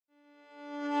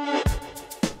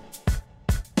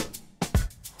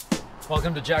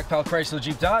Welcome to Jack Powell Chrysler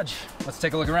Jeep Dodge. Let's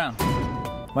take a look around.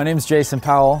 My name's Jason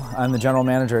Powell. I'm the general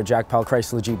manager at Jack Powell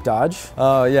Chrysler Jeep Dodge.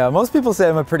 Yeah, most people say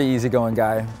I'm a pretty easygoing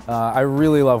guy. I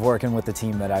really love working with the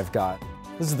team that I've got.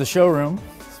 This is the showroom.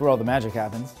 This is where all the magic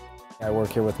happens. I work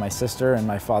here with my sister and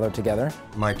my father together.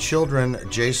 My children,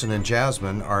 Jason and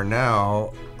Jasmine, are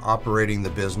now operating the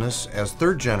business as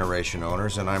third-generation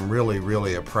owners, and I'm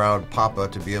really a proud papa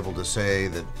to be able to say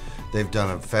that they've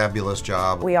done a fabulous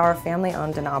job. We are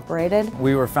family-owned and operated.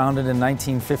 We were founded in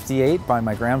 1958 by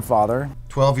my grandfather.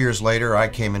 12 years later, I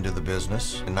came into the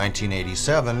business. In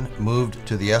 1987, moved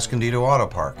to the Escondido Auto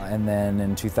Park. And then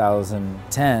in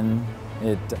 2010,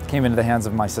 it came into the hands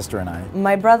of my sister and I.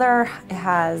 My brother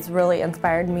has really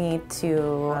inspired me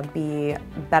to be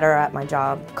better at my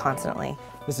job constantly.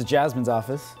 This is Jasmine's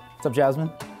office. What's up,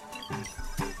 Jasmine?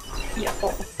 Yeah.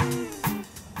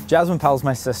 Jasmine Powell's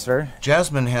my sister.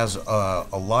 Jasmine has a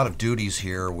lot of duties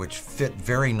here which fit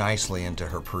very nicely into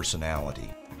her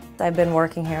personality. I've been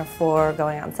working here for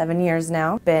going on 7 years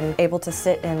now. Been able to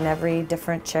sit in every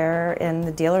different chair in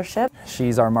the dealership.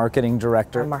 She's our marketing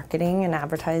director. Our marketing and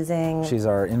advertising. She's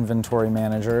our inventory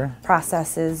manager.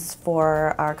 Processes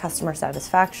for our customer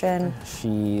satisfaction.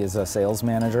 She is a sales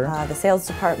manager. The sales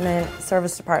department,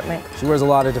 service department. She wears a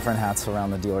lot of different hats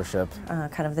around the dealership.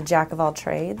 Kind of the jack of all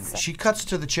trades. She cuts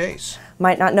to the chase.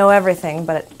 Might not know everything,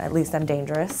 but at least I'm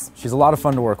dangerous. She's a lot of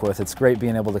fun to work with. It's great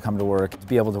being able to come to work, to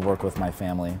be able to work with my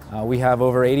family. We have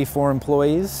over 84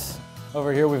 employees.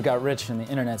 Over here we've got Rich in the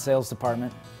internet sales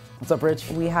department. What's up, Rich?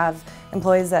 We have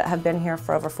employees that have been here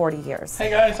for over 40 years. Hey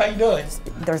guys, how you doing?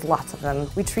 There's lots of them.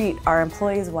 We treat our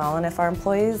employees well, and if our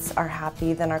employees are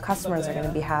happy, then our customers are going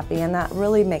to be happy, and that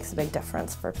really makes a big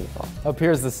difference for people. Up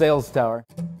here's the sales tower.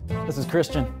 This is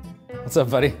Christian. What's up,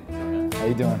 buddy? How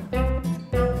you doing?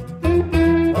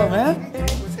 Oh, man.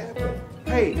 What's happening?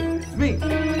 Hey, it's me.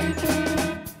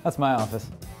 That's my office.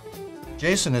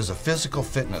 Jason is a physical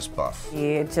fitness buff.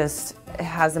 He just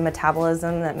has a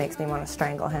metabolism that makes me want to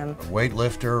strangle him. A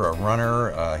weightlifter, a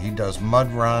runner, he does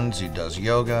mud runs, he does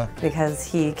yoga. Because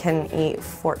he can eat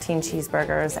 14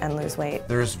 cheeseburgers and lose weight.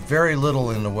 There's very little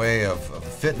in the way of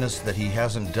fitness that he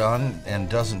hasn't done and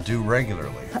doesn't do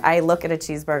regularly. I look at a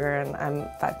cheeseburger and I'm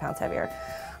 5 pounds heavier.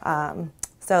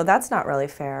 So that's not really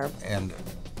fair. And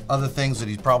other things that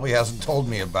he probably hasn't told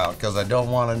me about because I don't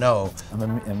want to know.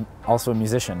 I'm also a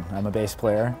musician. I'm a bass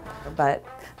player. But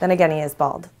then again, he is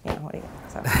bald. You know, what do you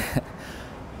so.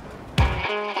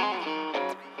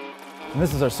 And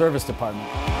this is our service department.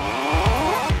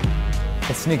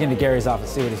 Let's sneak into Gary's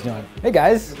office, see what he's doing. Hey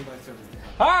guys.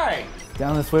 Hi.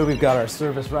 Down this way we've got our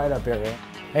service write-up area.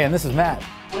 Hey, and this is Matt.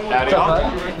 Howdy.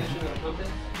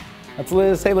 That's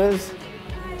Liz. Hey, Liz.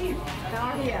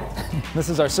 How are you? This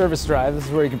is our service drive. This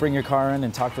is where you can bring your car in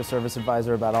and talk to a service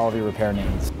advisor about all of your repair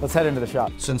needs. Let's head into the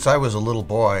shop. Since I was a little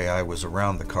boy, I was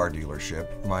around the car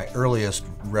dealership. My earliest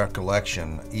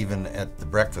recollection, even at the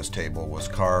breakfast table, was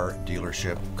car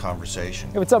dealership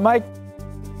conversation. Hey, what's up, Mike?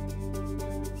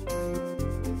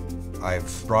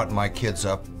 I've brought my kids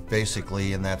up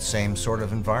basically in that same sort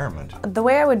of environment. The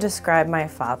way I would describe my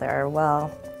father,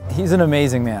 well, He's an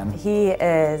amazing man. he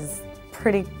is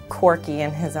pretty quirky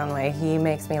in his own way. He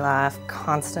makes me laugh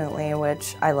constantly,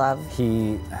 which I love.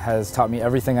 He has taught me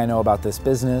everything I know about this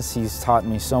business. He's taught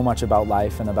me so much about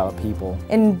life and about people.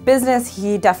 In business,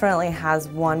 he definitely has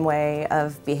one way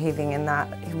of behaving in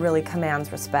that he really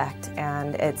commands respect,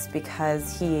 and it's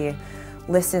because he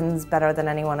listens better than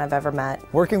anyone I've ever met.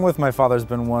 Working with my father has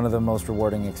been one of the most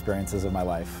rewarding experiences of my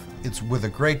life. It's with a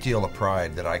great deal of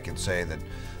pride that I can say that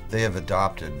they have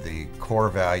adopted the core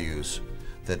values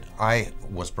that I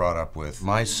was brought up with.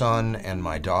 My son and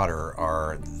my daughter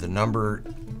are the number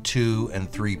 2 and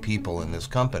 3 people in this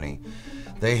company.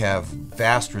 They have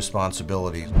vast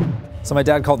responsibilities. So my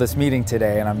dad called this meeting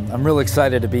today, and I'm really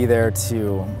excited to be there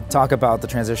to talk about the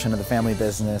transition of the family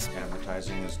business.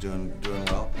 Advertising is doing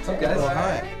well. What's up, guys? Well,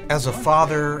 hi. As a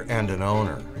father and an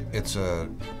owner, it's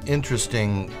an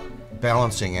interesting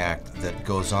balancing act that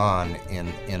goes on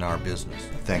in our business.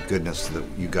 Thank goodness that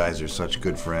you guys are such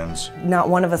good friends. Not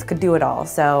one of us could do it all,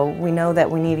 so we know that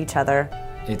we need each other.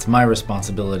 It's my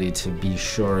responsibility to be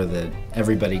sure that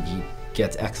everybody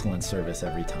gets excellent service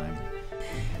every time.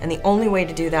 And the only way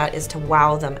to do that is to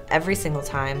wow them every single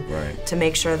time. Right. To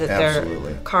make sure that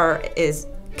Absolutely. their car is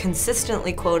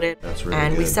consistently quoted. That's really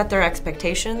and we good. set their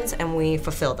expectations and we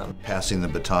fulfill them. Passing the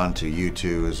baton to you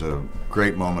two is a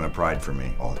great moment of pride for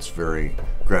me. Oh, it's very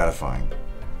gratifying.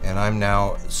 And I'm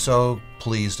now so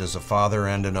pleased as a father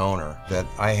and an owner that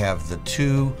I have the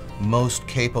 2 most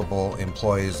capable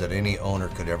employees that any owner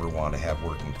could ever want to have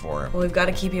working for him. Well, we've got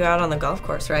to keep you out on the golf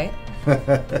course, right?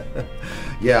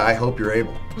 Yeah, I hope you're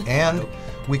able. And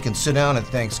we can sit down at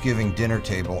Thanksgiving dinner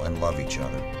table and love each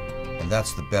other. And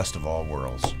that's the best of all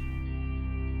worlds.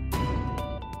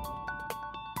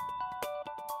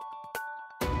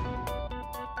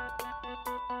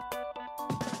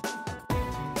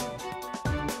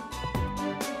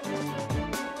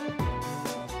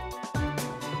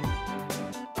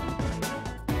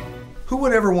 Who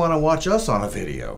would ever want to watch us on a video?